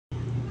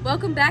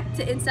Welcome back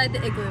to Inside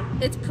the Igloo.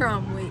 It's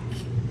prom week.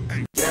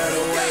 Girl, the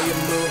way you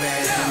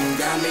moving,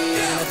 got me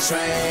in a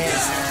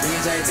trance.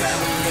 DJ tell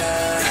me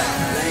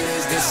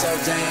ladies, this your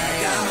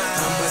jam.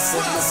 I'ma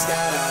sip the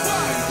scatter,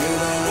 you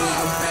gon' lose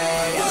the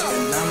pants.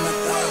 And I'ma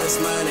throw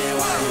this money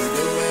while you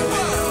do it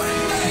with no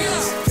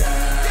hands.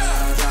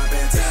 Girl, drop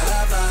it to the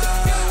floor.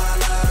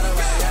 I love the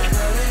way you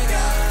really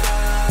go.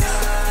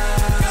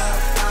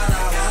 All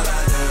I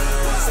wanna do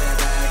is sit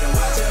back and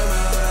watch you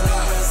move.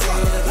 I see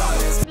the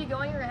darkness. Be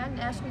going around and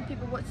asking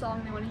people what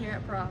song they want to hear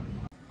at prom.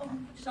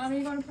 Sean, are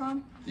you going to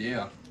prom?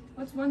 Yeah.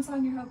 What's one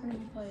song you're hoping to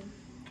be played?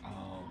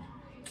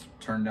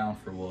 Turn down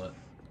for what?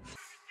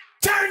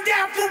 Turn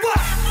down for what?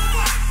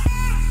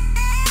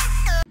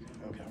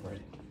 Okay, I'm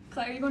ready.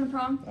 Clay, are you going to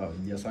prom? Oh,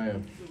 yes, I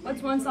am.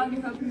 What's one song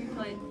you're hoping to be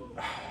played?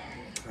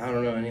 I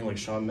don't know, any like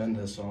Shawn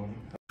Mendes song.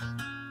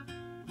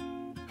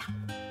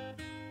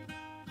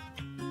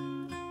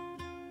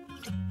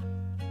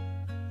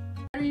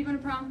 Are you going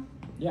to prom?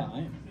 Yeah, I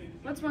am.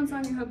 What's one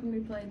song you're hoping to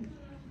be played?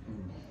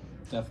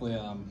 Definitely,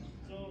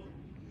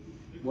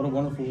 What a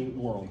Wonderful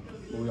World,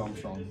 Louis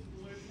Armstrong.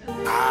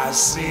 I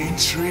see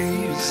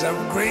trees of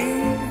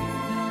green,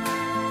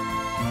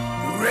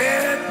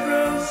 red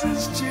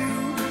roses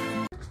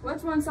too.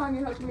 What's one song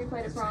you're hoping to be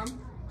played at prom?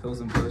 Pills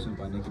and Potions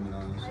by Nicki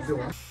Minaj.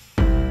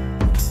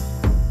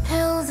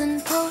 Pills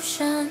and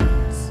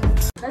potions.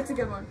 That's a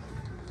good one.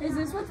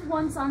 Jesus, what's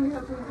one song you're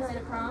hoping to be played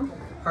at prom?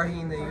 Party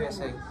in the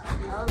USA.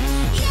 Yeah,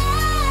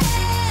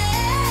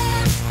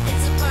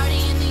 it's a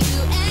party in the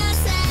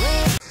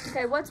USA.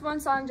 Okay, what's one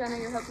song, Jenna,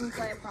 you're hoping to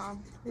play at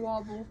prom?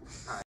 Wobble.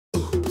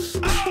 That's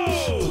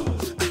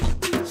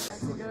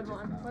a good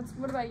one.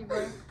 What about you,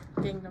 Blair?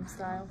 Gangnam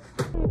Style.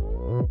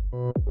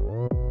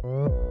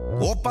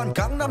 Open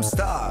Gangnam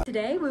Style.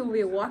 Today we will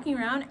be walking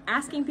around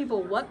asking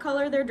people what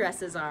color their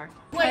dresses are.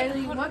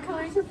 Kylie, what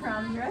color is your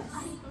prom dress?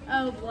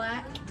 Oh,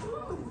 black.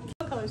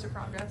 What color is your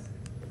prom dress?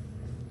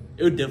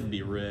 It would definitely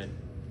be red.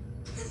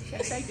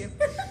 Okay, thank you.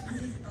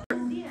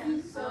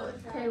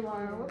 Okay,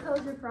 Laura, what color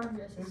is your prom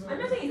dress?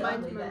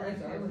 Mine's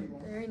blue.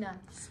 Very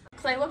nice.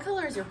 Clay, what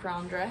color is your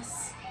prom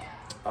dress?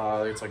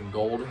 It's like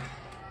gold,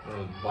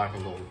 black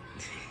and gold.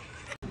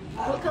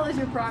 What color is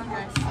your prom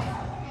dress?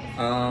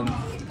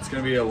 It's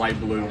gonna be a light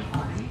blue.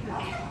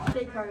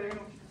 Okay, Carter,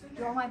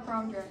 draw my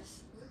prom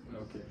dress.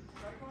 Okay.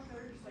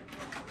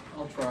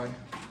 I'll try.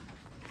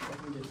 I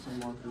can get some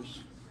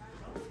markers.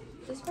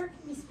 This part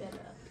can be sped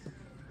up.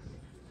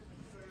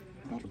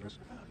 I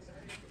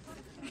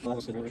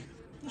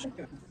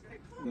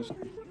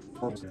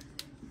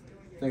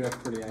think that's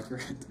pretty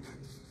accurate.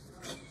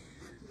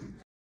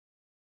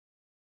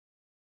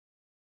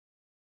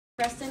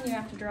 Preston, you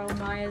have to draw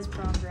Maya's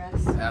prom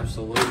dress.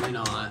 Absolutely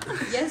not.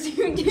 Yes,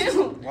 you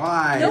do.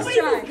 Why? Nobody's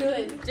as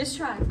good. Just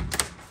try.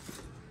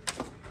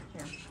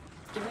 Here,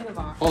 give me the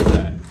box. Hold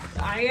that.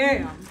 I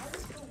am.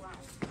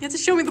 You have to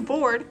show me the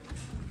board.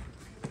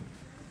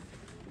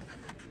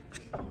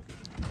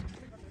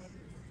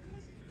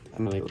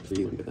 I'm not able to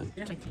see them, but then.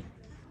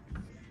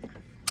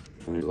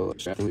 And there's a little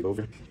strapping leak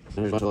over. And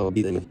there's a bunch of little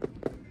beads in it.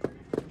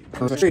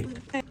 Oh, it's a tree.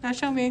 Okay, now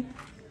show me.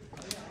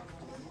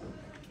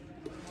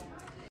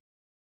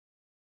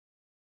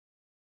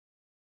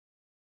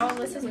 Oh,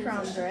 this is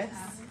prom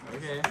dress.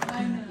 Okay.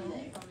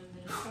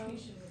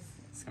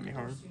 It's gonna be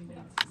hard.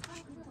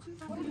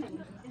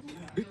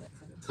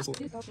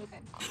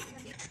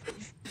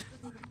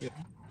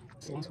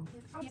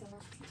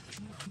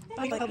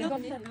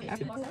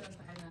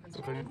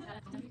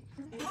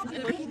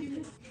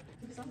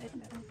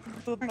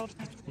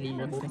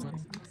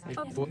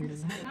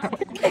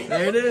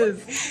 There it is.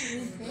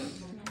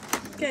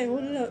 Okay,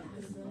 hold it up.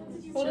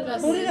 Hold it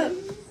up. Hold it up.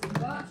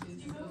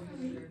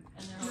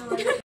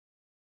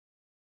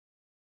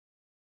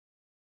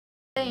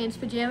 It's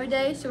pajama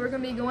day, so we're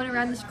going to be going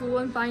around the school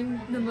and finding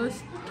the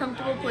most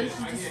comfortable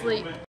places to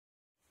sleep.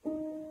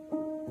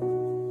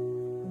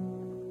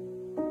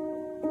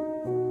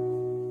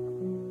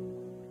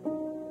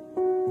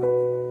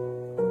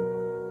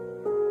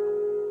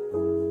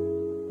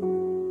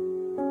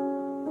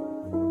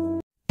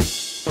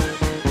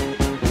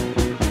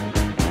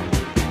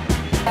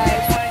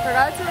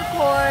 Forgot to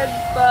record,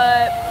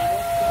 but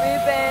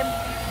we've been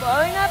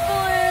blowing up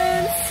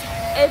balloons.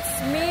 It's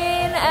me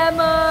and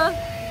Emma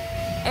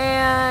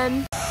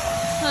and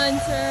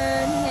Hunter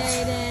and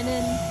Hayden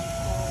and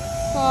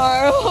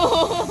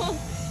Carl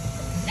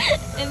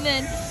and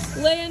then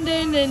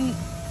Landon and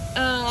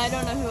I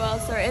don't know who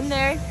else are in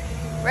there.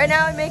 Right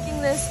now I'm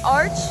making this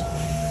arch.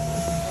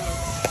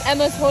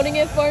 Emma's holding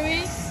it for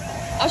me.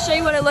 I'll show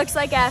you what it looks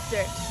like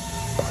after.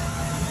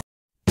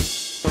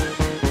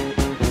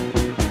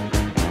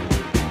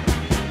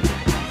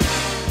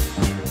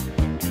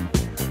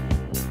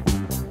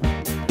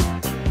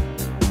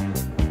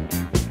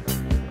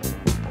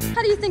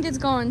 How do you think it's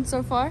going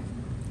so far?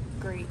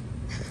 Great.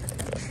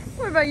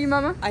 What about you,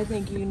 Mama? I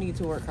think you need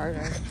to work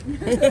harder.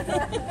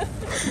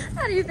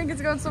 How do you think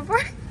it's going so far?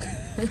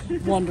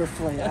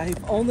 Wonderfully.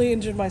 I've only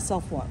injured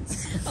myself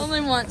once. Only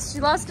once. She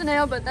lost a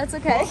nail, but that's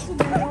okay.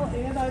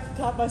 And I've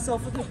taught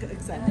myself a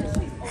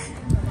exactly.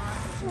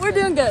 We're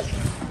doing good.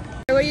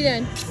 What are you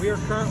doing? We are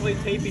currently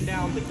taping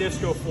down the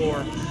disco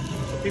floor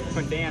so people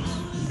can dance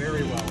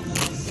very well.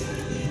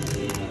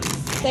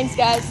 Thanks,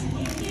 guys.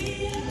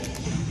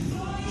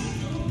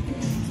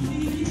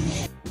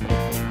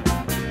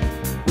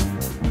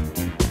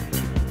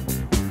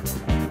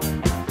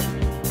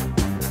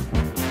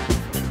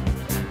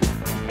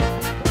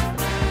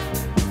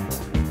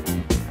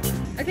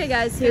 Okay,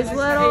 guys, here's a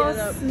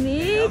little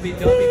sneak peek.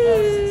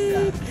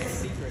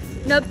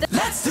 Nope.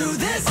 Let's do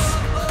this!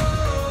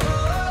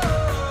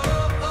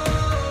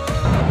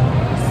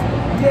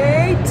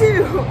 Day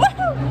 2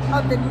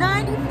 of the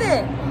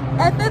 95th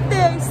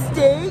FFA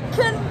State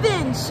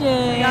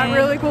Convention. Got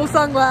really cool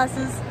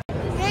sunglasses.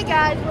 Hey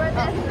guys, we're at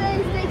the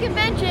FFA State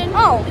Convention.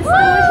 Oh,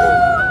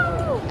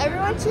 Woo!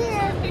 Everyone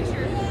cheer.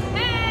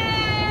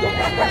 Hey!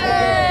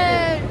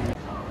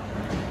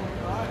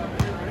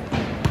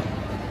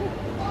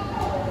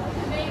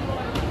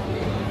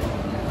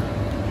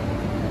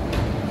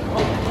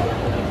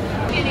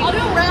 I'll do a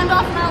round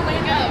off and I'll let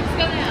it go. Let's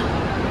go now.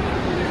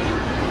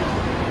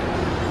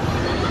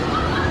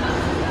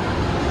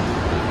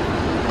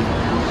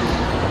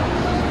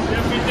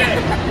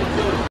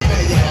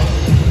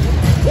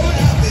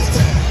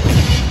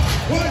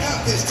 One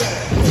out this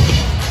time.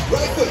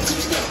 Right foot 2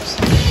 stumps.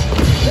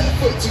 Left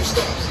foot 2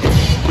 stumps.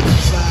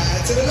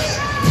 Slide to the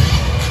left.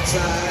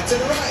 Slide to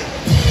the right.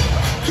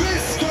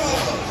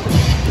 Crisscross.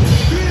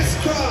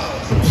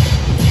 Crisscross.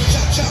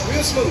 Chop chop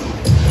real smooth.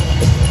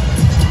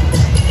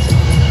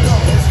 No,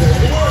 that's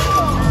dirty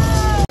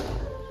work.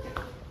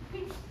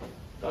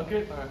 Dunk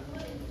it? Alright.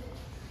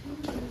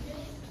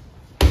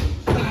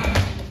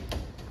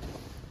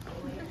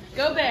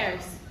 Go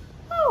Bears.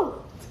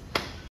 Woo!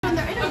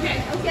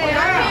 Okay,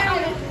 I'm here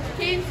with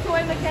James,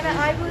 Toy, McKenna,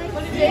 Igloo,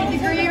 Jay,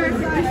 Degree,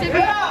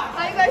 Pacific.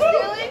 How you guys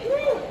feeling?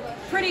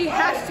 pretty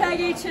hashtag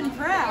H and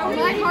proud.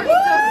 My heart's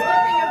still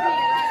skipping a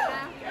beat right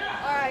now.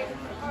 Alright.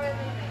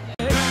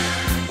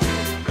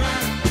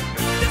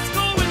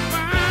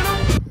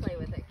 Play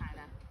with it, kind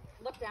of.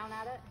 Look down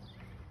at it,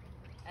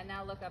 and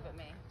now look up at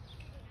me.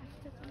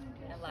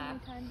 And laugh.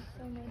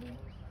 Really?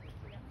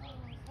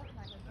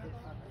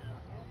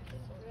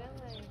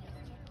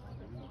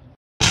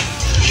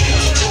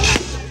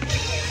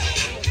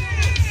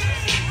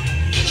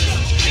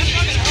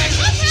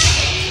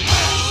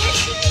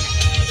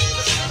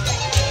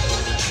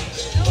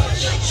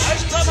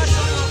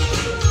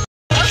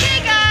 Okay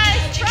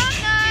guys, prom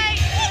night!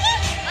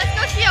 Let's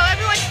go see how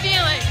everyone's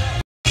feeling.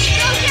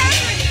 Go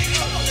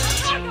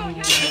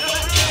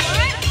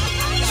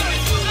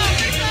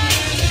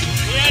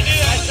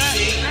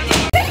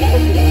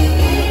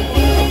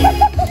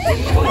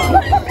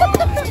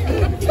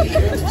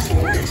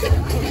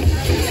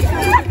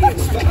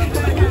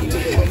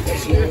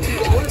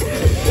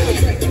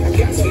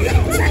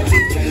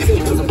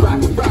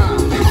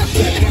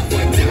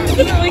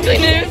Weekly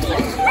news.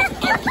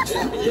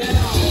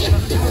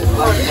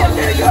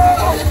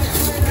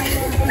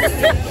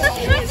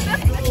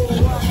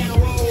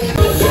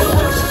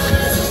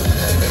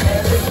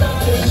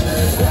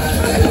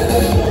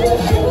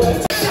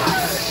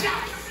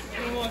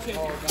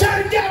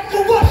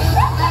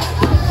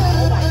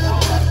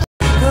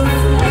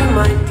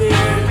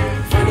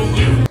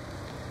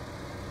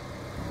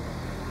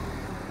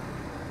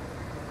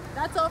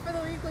 That's all for the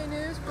weekly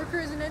news. We're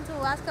cruising into the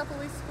last couple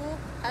weeks of school.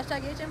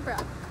 Hashtag HM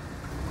Proud.